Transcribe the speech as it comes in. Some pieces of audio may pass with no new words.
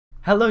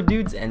Hello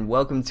dudes, and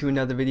welcome to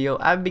another video.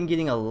 I've been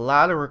getting a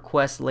lot of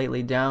requests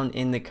lately down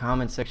in the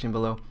comment section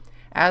below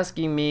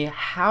asking me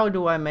how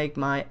do I make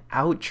my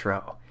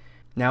outro.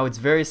 Now it's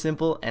very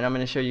simple and I'm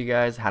going to show you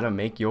guys how to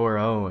make your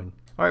own.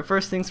 Alright,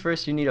 first things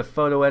first, you need a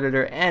photo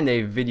editor and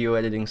a video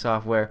editing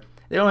software.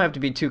 They don't have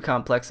to be too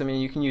complex. I mean,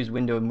 you can use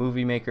Windows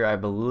Movie Maker, I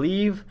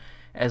believe,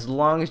 as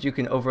long as you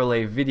can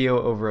overlay video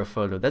over a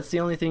photo. That's the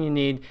only thing you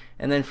need.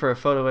 And then for a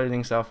photo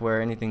editing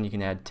software, anything you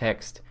can add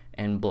text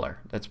and blur.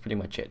 That's pretty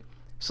much it.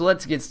 So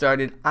let's get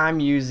started. I'm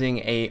using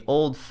a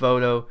old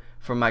photo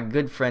from my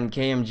good friend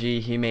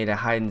KMG. He made a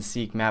hide and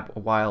seek map a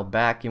while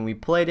back and we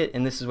played it,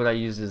 and this is what I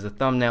used as a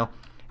thumbnail.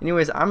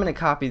 Anyways, I'm going to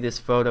copy this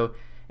photo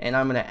and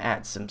I'm going to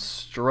add some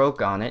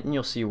stroke on it, and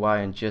you'll see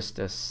why in just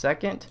a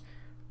second.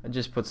 I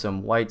just put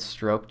some white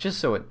stroke just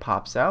so it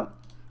pops out.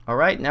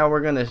 Alright, now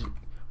we're going to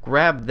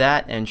grab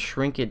that and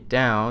shrink it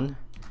down.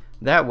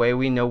 That way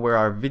we know where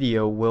our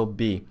video will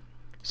be.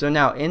 So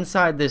now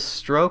inside this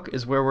stroke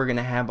is where we're going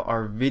to have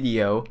our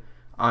video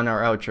on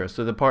our outro.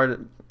 So the part of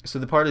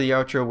the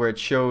outro where it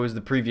shows the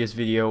previous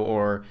video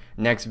or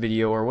next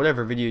video or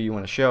whatever video you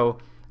want to show,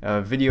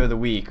 video of the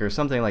week or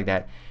something like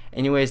that.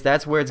 Anyways,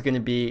 that's where it's going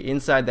to be,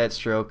 inside that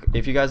stroke.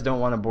 If you guys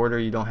don't want a border,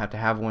 you don't have to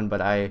have one, but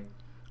I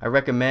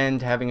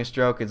recommend having a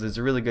stroke. It's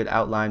a really good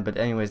outline, but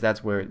anyways,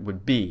 that's where it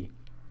would be.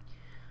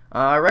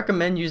 I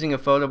recommend using a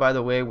photo, by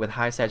the way, with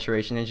high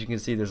saturation. As you can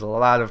see, there's a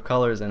lot of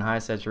colors in high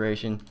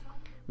saturation.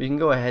 We can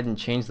go ahead and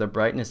change the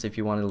brightness if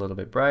you want it a little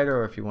bit brighter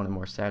or if you want it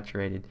more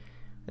saturated.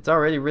 It's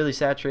already really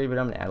saturated, but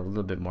I'm going to add a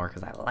little bit more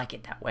because I like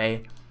it that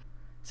way.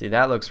 See,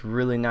 that looks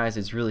really nice.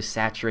 It's really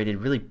saturated,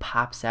 really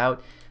pops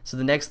out. So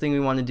the next thing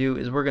we want to do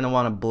is we're going to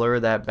want to blur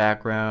that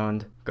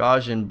background.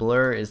 Gaussian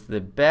blur is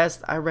the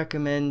best. I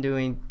recommend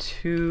doing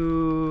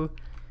 2,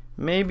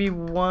 maybe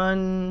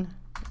 1.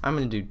 I'm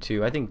going to do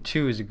 2. I think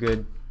 2 is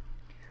good.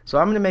 So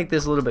I'm going to make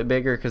this a little bit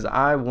bigger because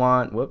I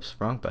want, whoops,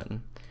 wrong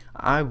button.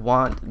 I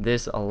want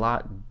this a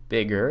lot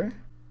bigger.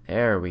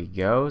 There we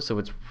go. So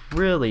it's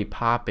really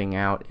popping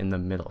out in the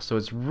middle. So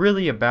it's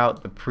really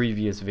about the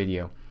previous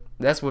video.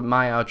 That's what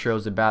my outro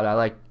is about. I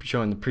like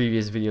showing the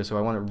previous video, so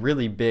I want it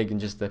really big and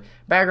just the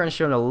background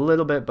shown a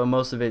little bit, but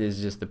most of it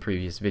is just the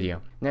previous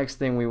video. Next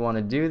thing we want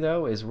to do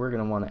though is we're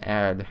going to want to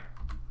add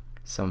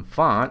some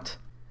font.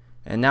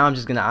 And now I'm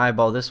just going to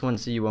eyeball this one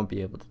so you won't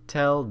be able to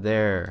tell.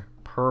 There.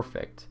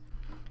 Perfect.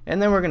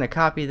 And then we're going to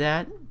copy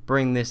that,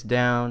 bring this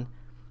down,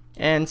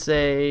 and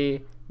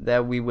say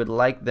that we would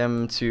like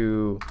them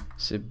to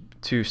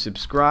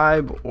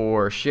subscribe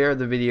or share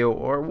the video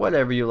or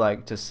whatever you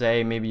like to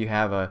say. Maybe you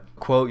have a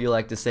quote you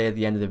like to say at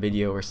the end of the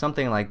video or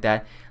something like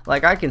that.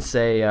 Like I can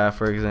say,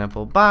 for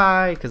example,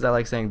 bye, because I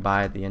like saying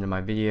bye at the end of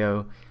my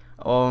video.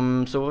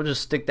 So we'll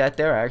just stick that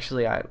there.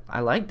 Actually, I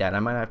like that. I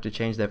might have to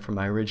change that from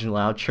my original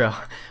outro,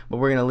 but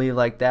we're gonna leave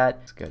like that.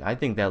 It's good. I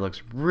think that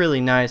looks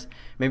really nice.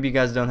 Maybe you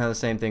guys don't have the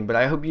same thing, but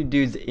I hope you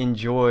dudes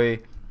enjoy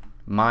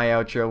my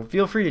outro.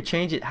 Feel free to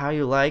change it how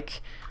you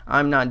like.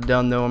 I'm not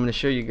done though. I'm going to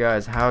show you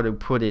guys how to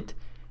put it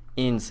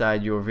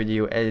inside your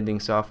video editing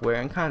software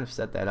and kind of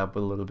set that up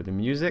with a little bit of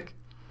music.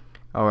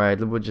 Alright,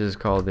 we'll just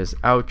call this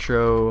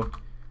outro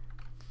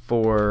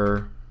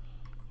for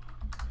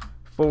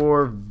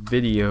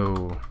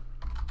video.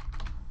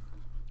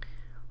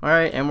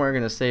 Alright, and we're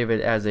going to save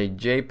it as a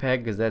JPEG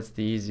because that's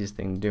the easiest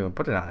thing to do, and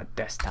put it on a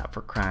desktop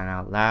for crying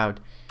out loud.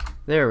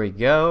 There we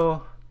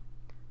go.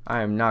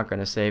 I am not going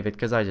to save it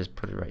because I just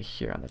put it right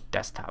here on the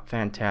desktop.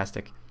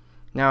 Fantastic.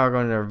 Now we're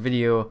going to our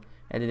video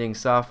editing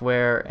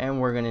software and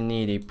we're going to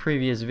need a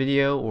previous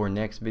video or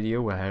next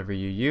video, whatever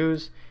you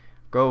use.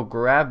 Go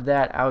grab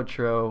that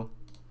outro,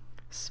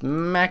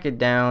 smack it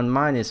down.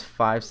 Mine is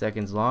 5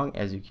 seconds long,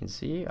 as you can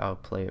see. I'll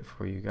play it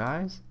for you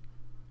guys.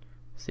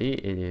 See,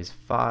 it is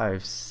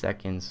 5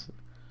 seconds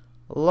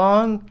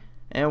long,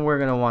 and we're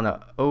going to want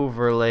to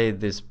overlay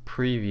this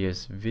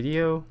previous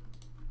video.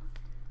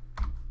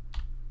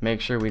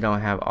 Make sure we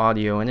don't have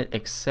audio in it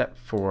except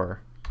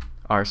for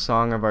our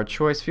song of our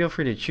choice. Feel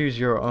free to choose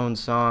your own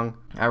song.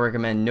 I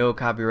recommend no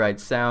copyright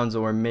sounds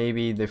or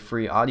maybe the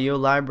free audio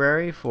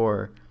library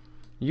for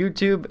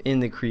YouTube in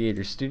the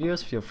Creator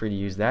Studios. Feel free to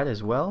use that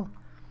as well.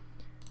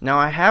 Now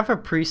I have a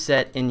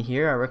preset in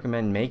here. I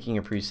recommend making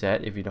a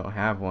preset if you don't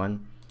have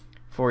one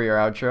for your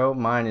outro.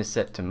 Mine is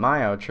set to my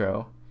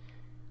outro,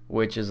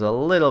 which is a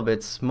little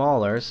bit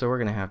smaller, so we're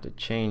gonna have to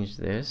change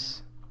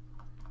this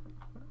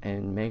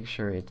and make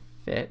sure it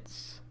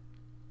fits.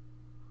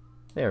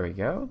 There we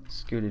go.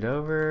 Scoot it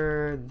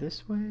over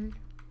this way.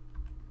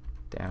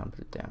 Down, put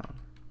it down.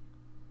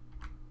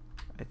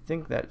 I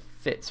think that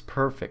fits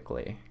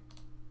perfectly.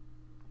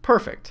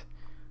 Perfect.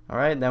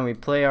 Alright, then we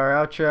play our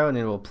outro and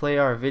it will play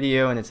our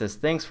video and it says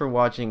thanks for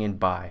watching and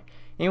bye.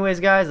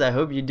 Anyways guys, I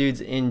hope you dudes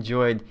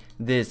enjoyed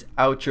this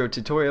outro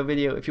tutorial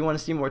video. If you want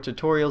to see more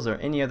tutorials or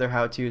any other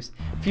how-tos,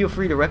 feel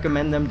free to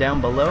recommend them down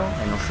below,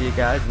 and I'll see you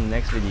guys in the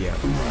next video.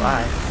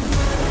 Bye.